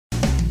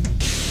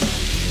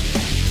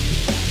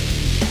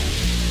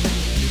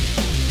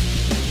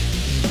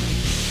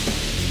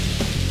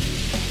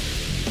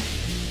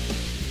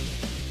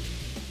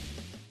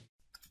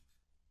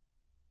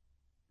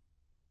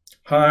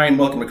Hi and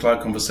welcome to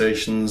Cloud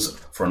Conversations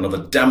for another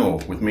demo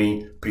with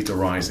me, Peter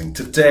Rising.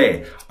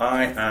 Today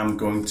I am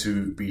going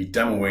to be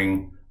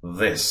demoing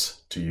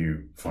this to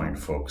you fine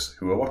folks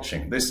who are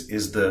watching. This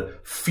is the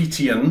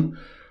Feitian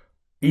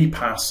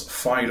ePass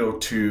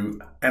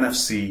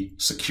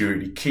FIDO2-NFC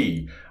Security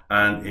Key,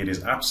 and it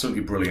is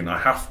absolutely brilliant. I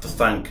have to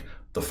thank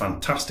the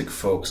fantastic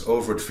folks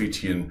over at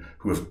Feitian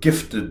who have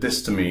gifted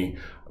this to me.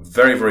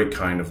 Very, very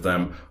kind of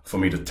them for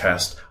me to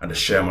test and to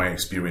share my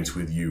experience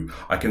with you.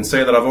 I can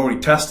say that I've already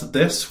tested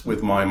this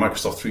with my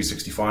Microsoft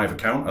 365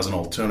 account as an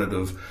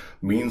alternative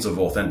means of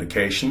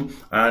authentication,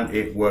 and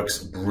it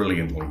works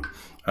brilliantly.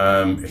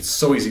 It's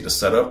so easy to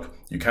set up.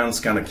 You can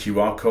scan a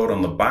QR code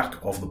on the back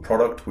of the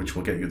product, which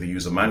will get you the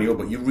user manual,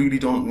 but you really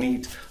don't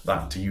need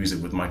that to use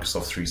it with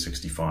Microsoft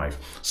 365.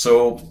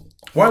 So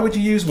why would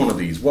you use one of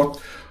these?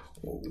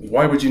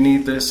 Why would you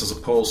need this as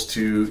opposed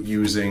to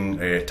using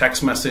a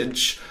text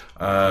message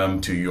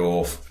to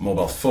your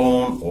mobile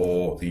phone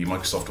or the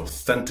Microsoft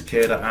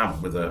Authenticator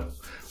app with a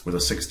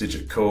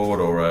 6-digit code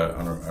or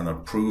an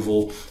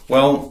approval?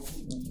 Well,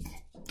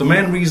 the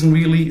main reason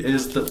really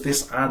is that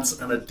this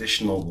adds an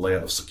additional layer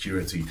of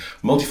security.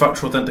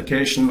 Multi-factor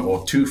authentication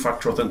or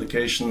two-factor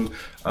authentication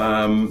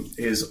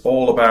is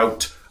all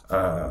about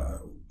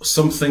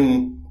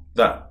something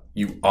that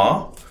you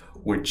are,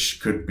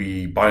 which could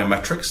be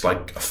biometrics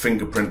like a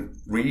fingerprint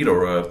read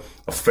or a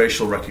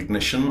facial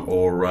recognition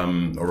or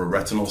a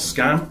retinal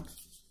scan.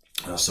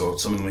 So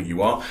it's something that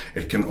you are.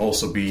 It can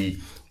also be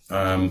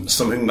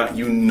something that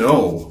you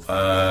know,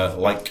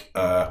 like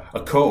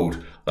a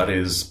code that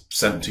is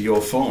sent to your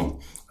phone,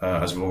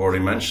 as we've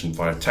already mentioned,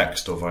 via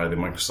text or via the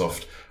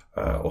Microsoft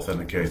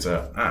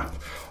Authenticator app.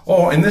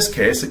 Or in this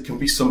case, it can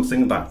be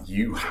something that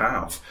you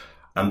have.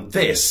 And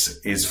this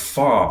is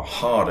far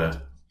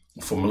harder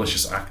for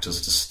malicious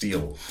actors to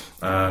steal.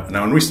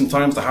 Now, in recent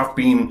times, there have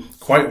been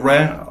quite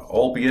rare,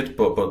 albeit,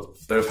 but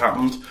they've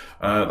happened.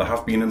 There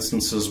have been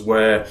instances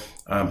where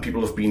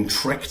people have been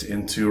tricked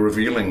into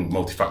revealing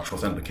multi-factor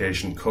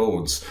authentication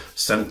codes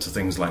sent to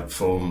things like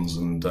phones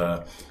and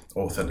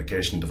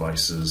authentication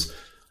devices.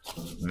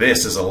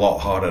 This is a lot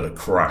harder to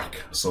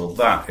crack. So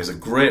that is a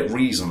great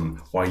reason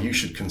why you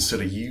should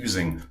consider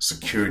using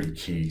security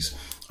keys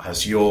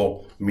as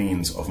your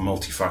means of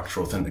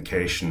multi-factor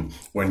authentication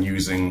when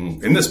using,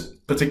 in this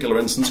particular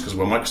instance, because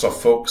we're Microsoft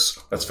folks,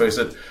 let's face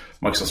it,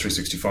 Microsoft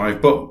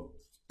 365,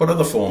 but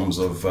other forms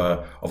of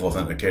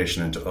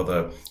authentication into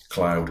other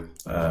cloud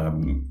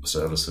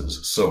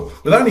services. So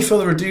without any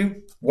further ado,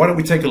 why don't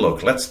we take a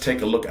look? Let's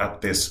take a look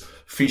at this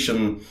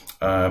Feitian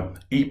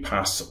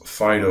ePass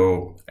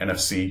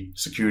FIDO2-NFC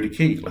Security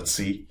Key. Let's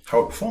see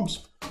how it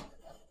performs.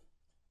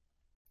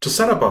 To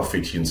set up our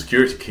Feitian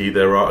security key,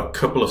 there are a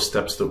couple of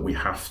steps that we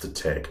have to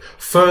take.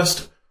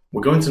 First,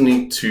 we're going to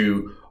need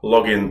to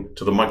log in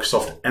to the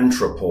Microsoft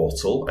Entra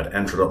portal at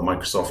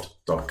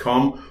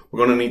entra.microsoft.com.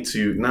 We're going to need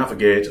to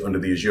navigate under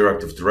the Azure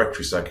Active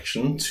Directory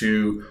section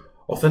to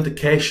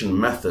authentication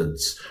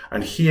methods.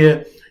 And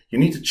here you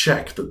need to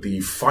check that the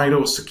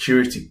FIDO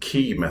security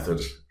key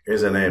method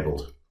is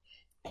enabled.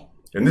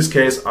 In this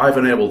case, I've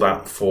enabled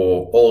that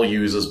for all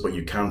users, but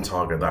you can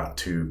target that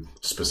to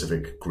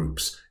specific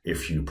groups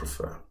if you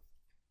prefer.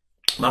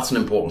 That's an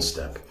important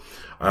step.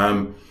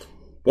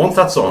 Once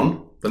that's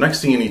on, the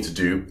next thing you need to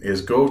do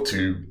is go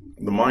to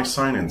the My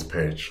Sign-ins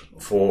page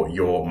for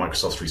your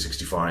Microsoft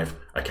 365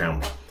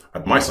 account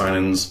at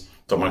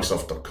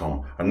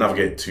mysignins.microsoft.com and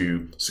navigate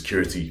to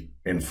Security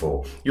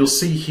Info. You'll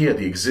see here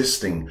the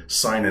existing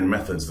sign-in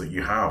methods that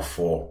you have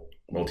for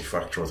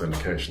multi-factor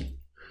authentication.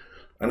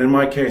 And in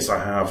my case,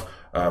 I have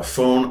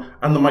phone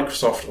and the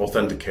Microsoft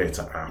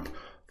Authenticator app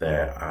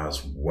there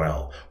as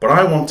well. But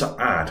I want to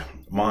add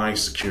my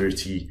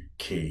security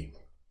key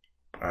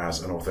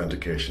as an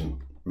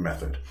authentication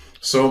method.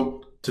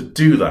 So to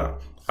do that,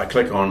 I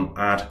click on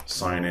Add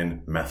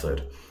Sign-in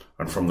Method.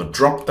 And from the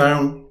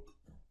drop-down,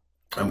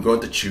 I'm going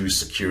to choose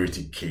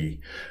security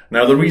key.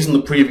 Now, the reason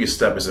the previous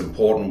step is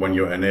important when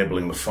you're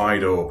enabling the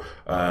FIDO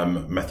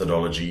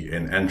methodology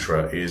in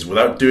Entra is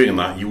without doing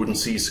that, you wouldn't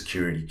see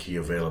security key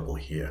available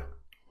here.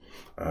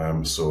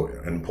 So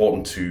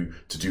important to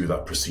do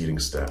that preceding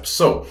step.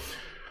 So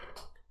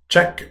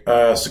check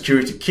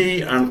security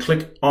key and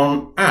click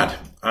on Add.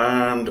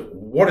 And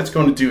what it's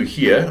going to do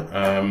here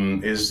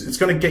is it's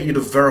going to get you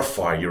to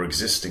verify your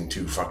existing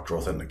two-factor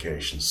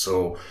authentication.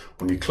 So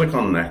when you click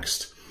on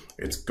Next,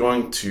 it's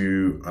going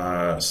to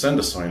send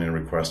a sign-in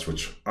request,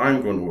 which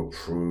I'm going to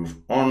approve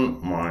on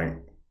my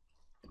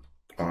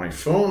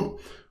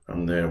iPhone.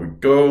 And there we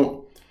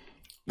go.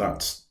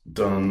 That's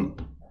done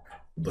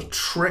the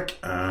trick,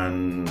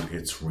 and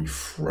it's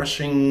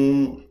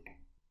refreshing.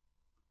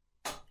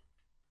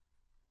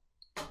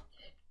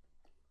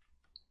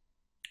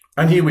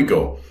 And here we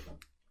go.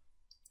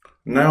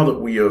 Now that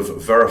we have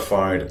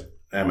verified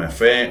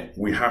MFA,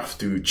 we have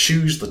to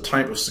choose the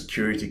type of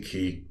security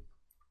key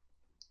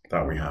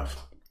that we have.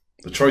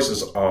 The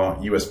choices are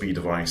USB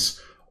device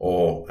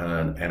or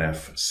an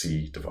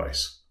NFC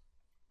device.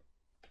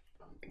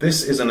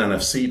 This is an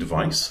NFC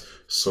device,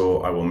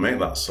 so I will make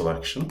that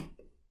selection.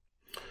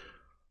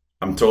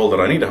 I'm told that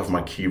I need to have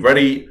my key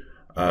ready,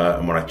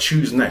 and when I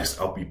choose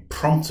next, I'll be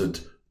prompted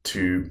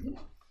to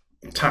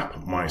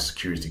tap my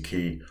security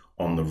key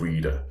on the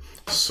reader.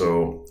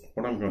 So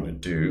what I'm going to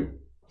do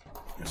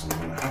is I'm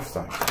going to have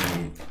that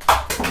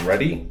key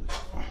ready.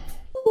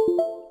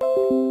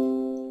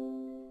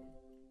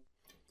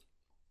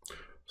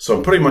 So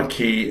I'm putting my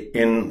key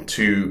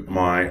into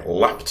my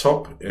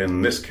laptop.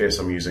 In this case,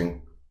 I'm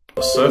using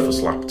a Surface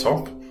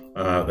laptop.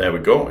 There we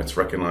go. It's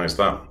recognized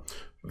that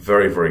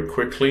very, very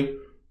quickly.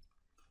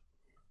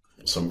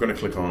 So I'm going to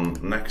click on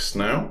Next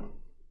now.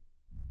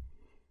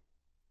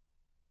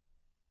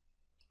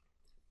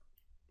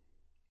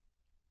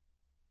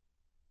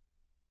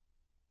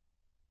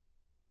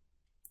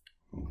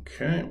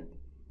 Okay.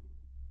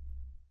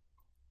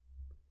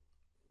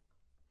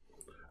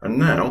 And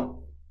now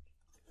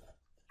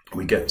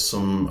we get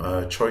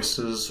some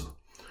choices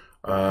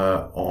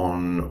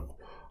on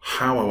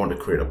how I want to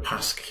create a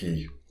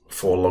passkey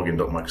for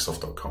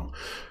login.microsoft.com.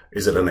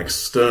 Is it an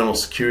external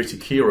security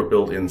key or a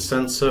built-in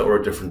sensor or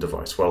a different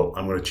device? Well,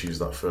 I'm going to choose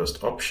that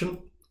first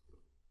option.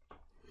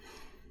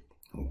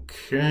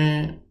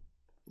 Okay,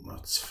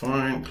 that's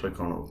fine. Click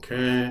on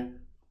OK.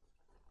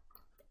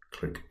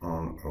 Click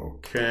on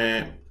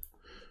OK.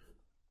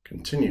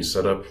 Continue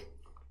setup.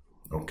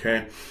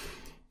 Okay.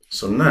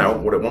 So now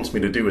what it wants me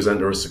to do is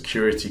enter a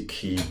security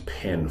key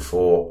pin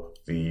for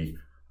the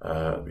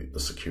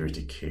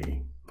security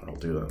key. I'll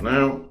do that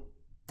now.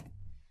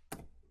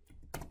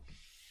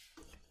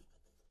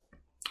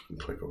 And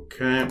click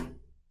OK.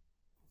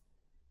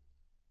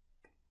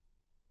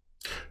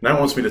 Now it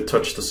wants me to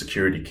touch the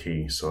security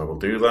key, so I will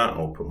do that.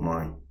 I'll put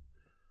my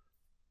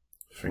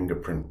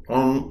fingerprint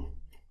on.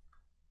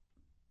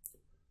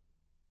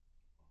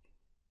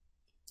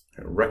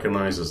 It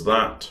recognizes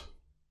that.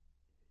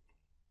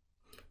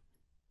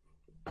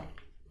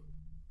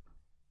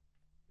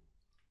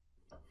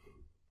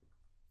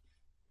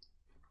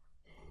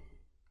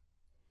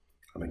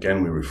 And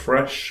again, we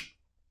refresh.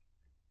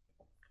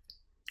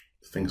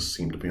 Things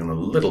seem to be on a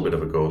little bit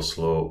of a go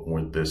slow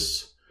with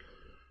this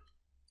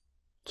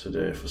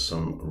today for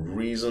some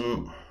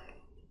reason.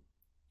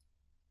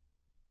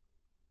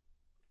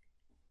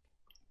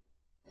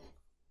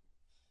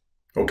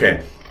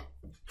 Okay,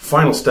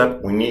 final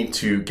step, we need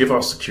to give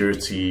our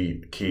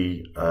security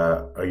key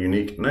a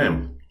unique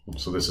name.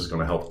 So this is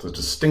going to help to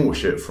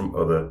distinguish it from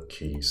other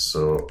keys.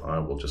 So I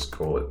will just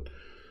call it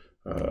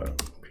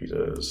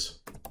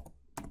Peter's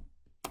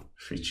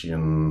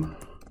Feitian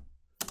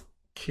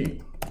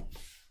key.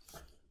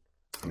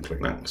 And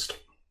click Next.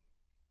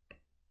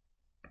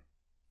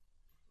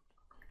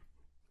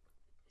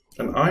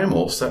 And I am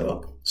all set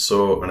up.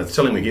 So, and it's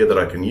telling me here that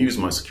I can use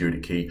my security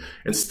key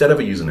instead of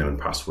a username and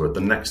password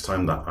the next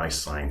time that I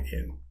sign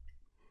in.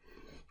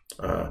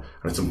 And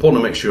it's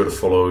important to make sure to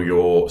follow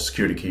your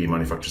security key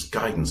manufacturer's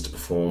guidance to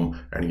perform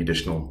any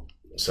additional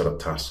setup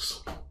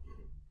tasks,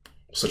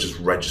 such as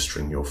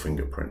registering your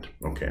fingerprint.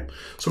 Okay,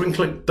 so we can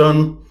click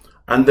Done,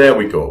 and there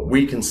we go.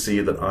 We can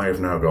see that I have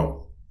now got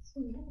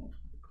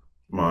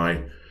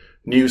my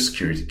new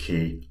security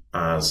key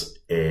as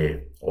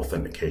a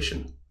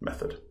authentication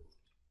method.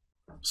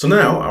 So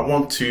now I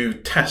want to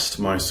test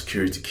my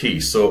security key.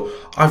 So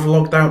I've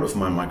logged out of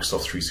my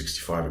Microsoft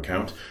 365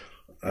 account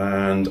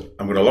and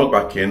I'm going to log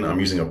back in. I'm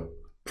using a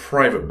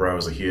private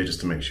browser here just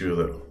to make sure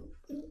that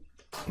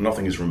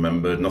nothing is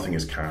remembered, nothing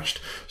is cached.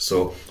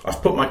 So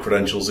I've put my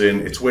credentials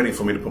in. It's waiting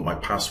for me to put my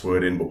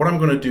password in. But what I'm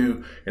going to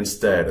do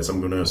instead is I'm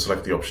going to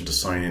select the option to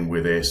sign in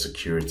with a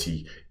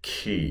security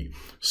key.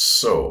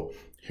 So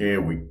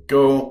here we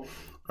go.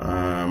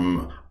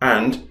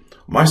 And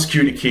my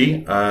security key,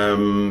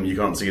 you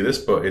can't see this,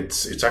 but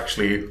it's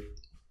actually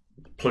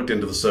plugged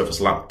into the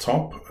Surface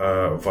laptop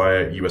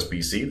via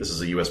USB-C. This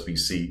is a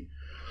USB-C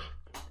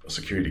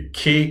security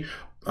key.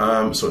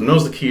 So it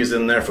knows the key is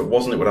in there. If it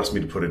wasn't, it would ask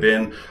me to put it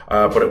in.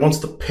 But it wants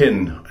the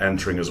PIN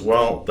entering as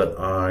well that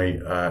I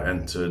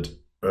entered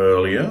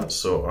earlier.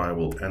 So I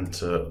will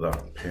enter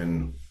that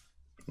PIN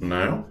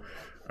now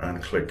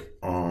and click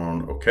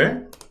on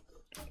OK.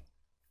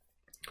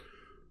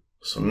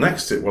 So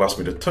next it will ask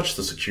me to touch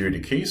the security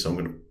key. So I'm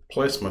going to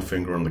place my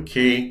finger on the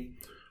key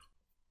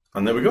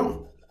and there we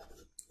go.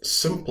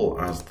 Simple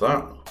as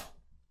that.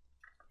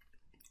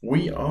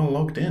 We are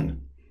logged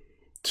in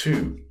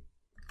to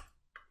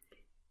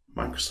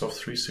Microsoft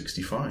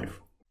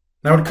 365.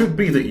 Now it could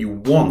be that you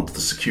want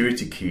the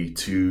security key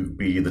to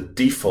be the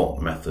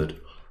default method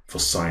for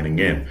signing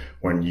in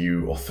when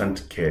you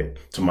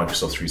authenticate to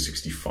Microsoft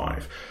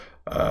 365.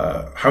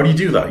 How do you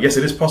do that? Yes,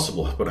 it is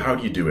possible, but how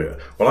do you do it?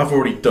 Well, I've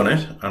already done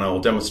it and I'll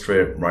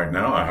demonstrate right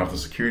now. I have the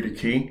security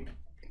key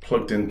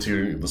plugged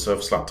into the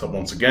Surface laptop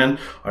once again.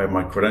 I have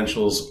my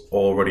credentials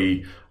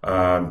already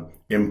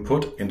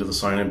input into the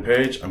sign-in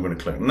page. I'm going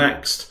to click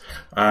Next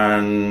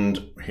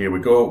and here we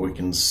go. We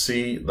can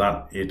see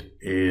that it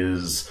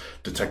is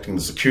detecting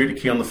the security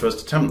key on the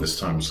first attempt this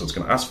time. So it's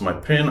going to ask for my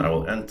PIN. I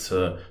will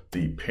enter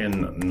the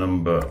PIN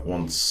number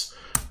once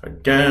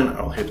again.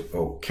 I'll hit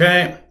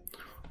OK.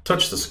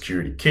 Touch the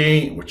security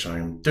key, which I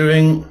am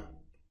doing,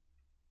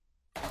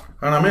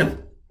 and I'm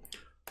in.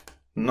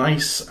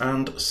 Nice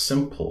and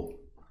simple.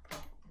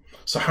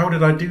 So how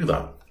did I do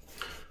that?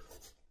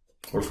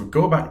 Well, if we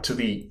go back to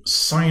the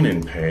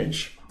sign-in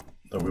page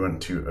that we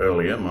went to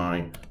earlier,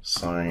 my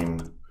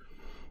sign-ins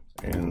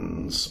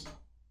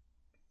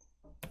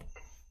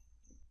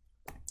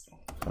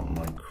from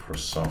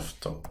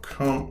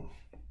Microsoft.com.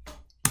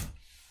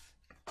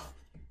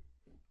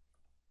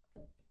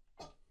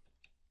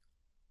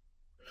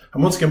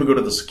 And once again, we go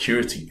to the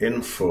security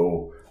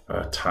info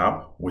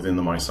tab within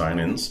the My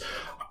Sign-ins,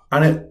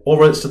 and it all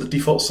relates to the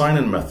default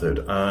sign-in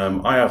method.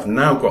 I have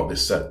now got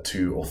this set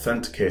to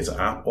Authenticator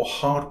App or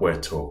hardware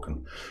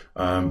token.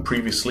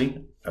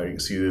 Previously, you can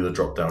see the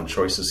drop-down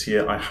choices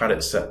here. I had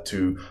it set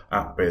to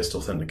app-based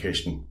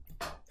authentication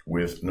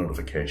with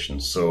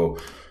notifications. So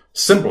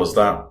simple as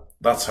that.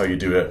 That's how you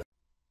do it.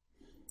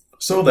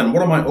 So then,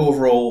 what are my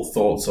overall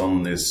thoughts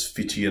on this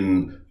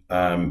Feitian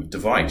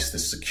device,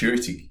 this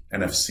security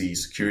NFC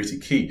security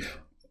key?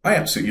 I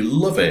absolutely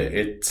love it.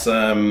 It's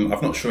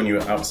I've not shown you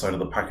it outside of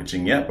the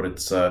packaging yet, but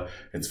it's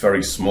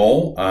very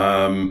small.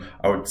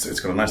 It's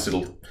got a nice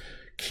little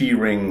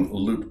keyring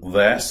loop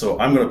there. So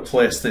I'm going to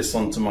place this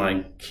onto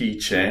my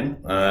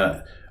keychain.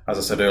 As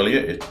I said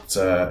earlier, it's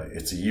a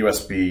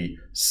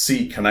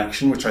USB-C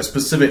connection, which I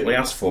specifically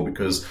asked for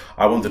because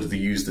I wanted to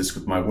use this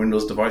with my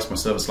Windows device, my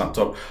Surface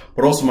laptop,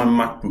 but also my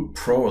MacBook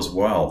Pro as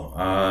well.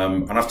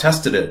 And I've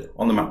tested it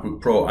on the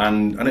MacBook Pro,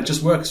 and it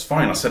just works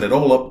fine. I set it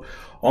all up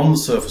on the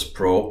Surface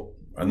Pro,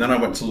 and then I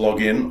went to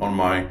log in on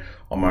my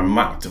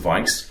Mac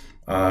device,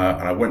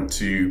 and I went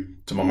to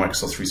my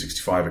Microsoft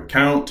 365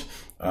 account,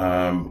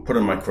 put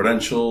in my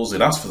credentials.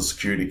 It asked for the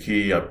security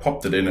key. I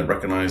popped it in, it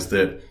recognized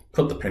it,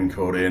 put the PIN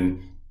code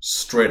in.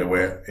 Straight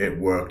away, it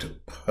worked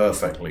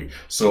perfectly.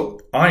 So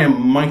I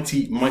am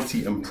mighty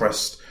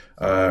impressed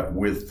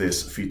with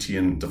this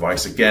Feitian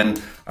device. Again,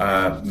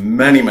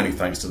 many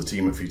thanks to the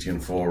team at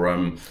Feitian for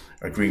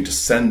agreeing to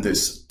send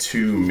this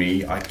to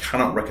me. I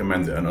cannot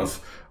recommend it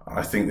enough.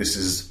 I think this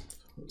is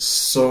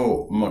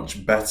so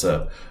much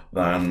better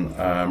than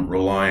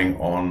relying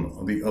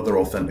on the other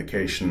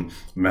authentication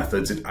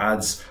methods. It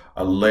adds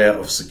a layer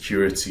of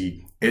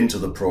security into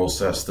the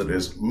process that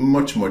is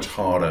much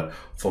harder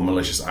for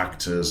malicious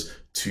actors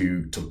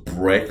to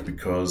break,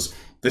 because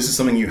this is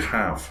something you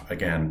have,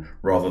 again,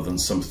 rather than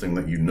something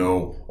that you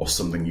know or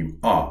something you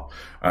are.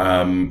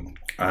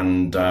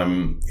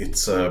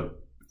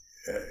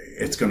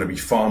 It's going to be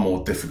far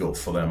more difficult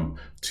for them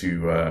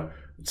to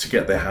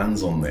get their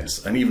hands on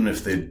this. And even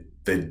if they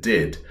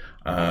did,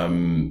 they're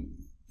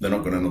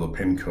not going to know the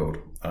PIN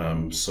code.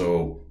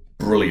 So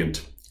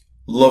brilliant.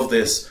 Love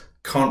this.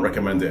 Can't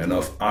recommend it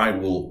enough. I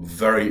will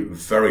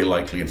very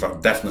likely, in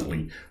fact,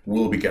 definitely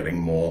will be getting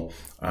more.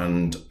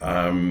 And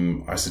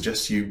I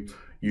suggest you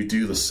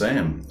do the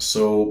same.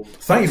 So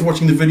thank you for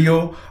watching the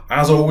video.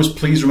 As always,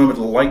 please remember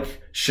to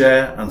like,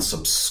 share, and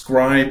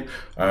subscribe.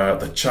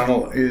 The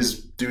channel is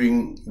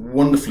doing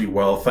wonderfully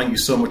well. Thank you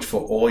so much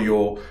for all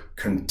your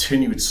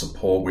continued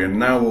support. We are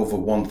now over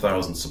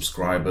 1,000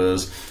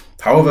 subscribers.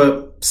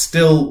 However,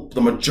 still,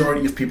 the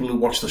majority of people who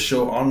watch the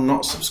show are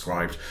not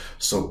subscribed.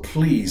 So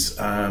please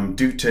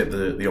do take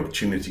the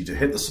opportunity to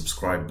hit the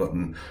subscribe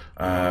button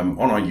on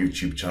our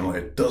YouTube channel.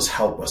 It does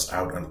help us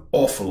out an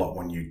awful lot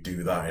when you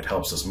do that. It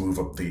helps us move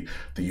up the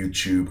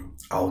YouTube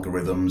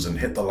algorithms, and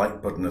hit the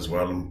like button as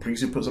well. And please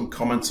do put some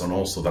comments on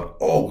also. That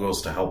all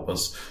goes to help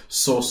us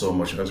so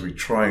much as we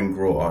try and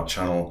grow our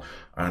channel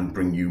and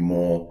bring you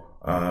more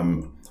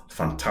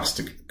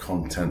fantastic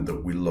content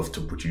that we love to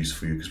produce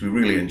for you, because we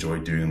really enjoy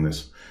doing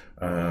this.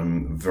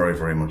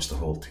 Very much, the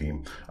whole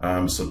team.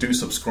 So do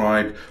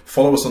subscribe.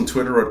 Follow us on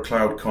Twitter at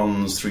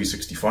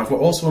CloudCons365. We're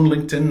also on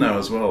LinkedIn now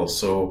as well,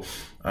 so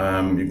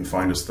you can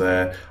find us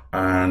there.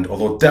 And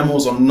although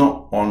demos are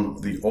not on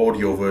the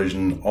audio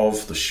version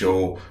of the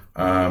show,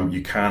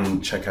 you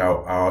can check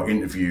out our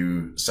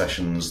interview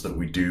sessions that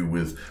we do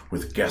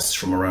with guests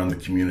from around the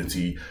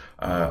community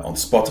on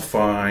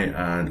Spotify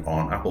and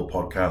on Apple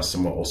Podcasts,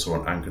 and we're also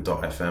on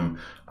Anchor.fm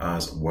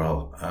as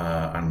well,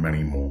 and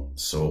many more.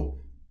 So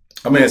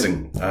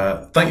amazing.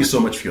 Thank you so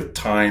much for your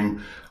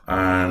time,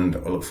 and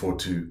I look forward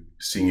to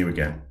seeing you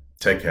again.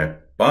 Take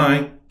care.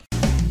 Bye.